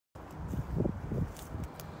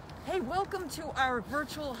Hey, welcome to our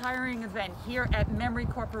virtual hiring event here at Memry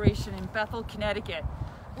Corporation in Bethel, Connecticut.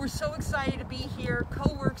 We're so excited to be here.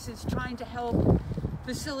 CoWorx is trying to help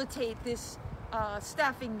facilitate this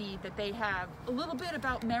staffing need that they have. A little bit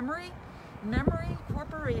about Memry. Memry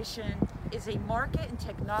Corporation is a market and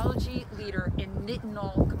technology leader in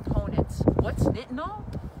nitinol components. What's nitinol?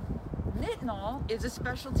 Nitinol is a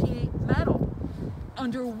specialty metal.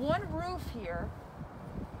 Under one roof here,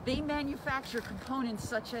 they manufacture components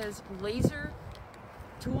such as laser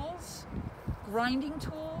tools, grinding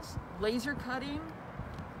tools, laser cutting,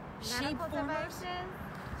 shape formers,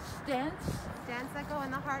 stents that go in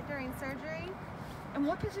the heart during surgery. And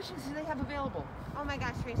what positions do they have available? Oh my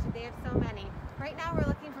gosh, Tracy, they have so many. Right now we're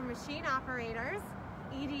looking for machine operators,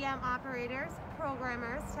 EDM operators,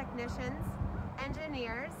 programmers, technicians,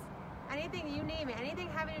 engineers, anything you name it, anything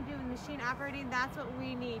having to do with machine operating, that's what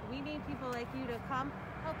we need. We need people like you to come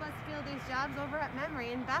help us fill these jobs over at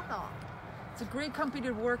Memry in Bethel. It's a great company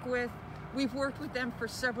to work with. We've worked with them for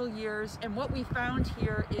several years, and what we found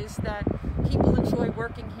here is that people enjoy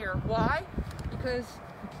working here. Why? Because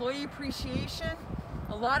employee appreciation.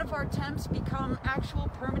 A lot of our temps become actual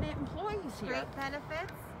permanent employees here. Great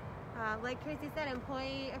benefits. Like Tracy said,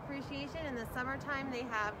 employee appreciation. In the summertime, they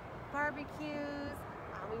have barbecues.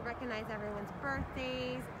 We recognize everyone's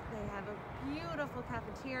birthdays. They have a beautiful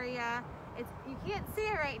cafeteria. You can't see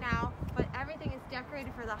it right now, but everything is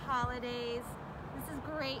decorated for the holidays. This is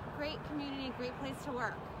great community, great place to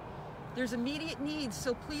work. There's immediate needs,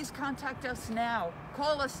 so please contact us now.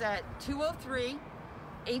 Call us at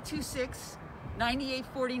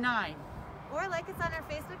 203-826-9849. Or like us on our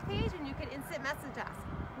Facebook page and you can instant message us.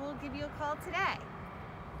 We'll give you a call today.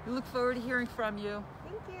 We look forward to hearing from you.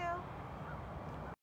 Thank you.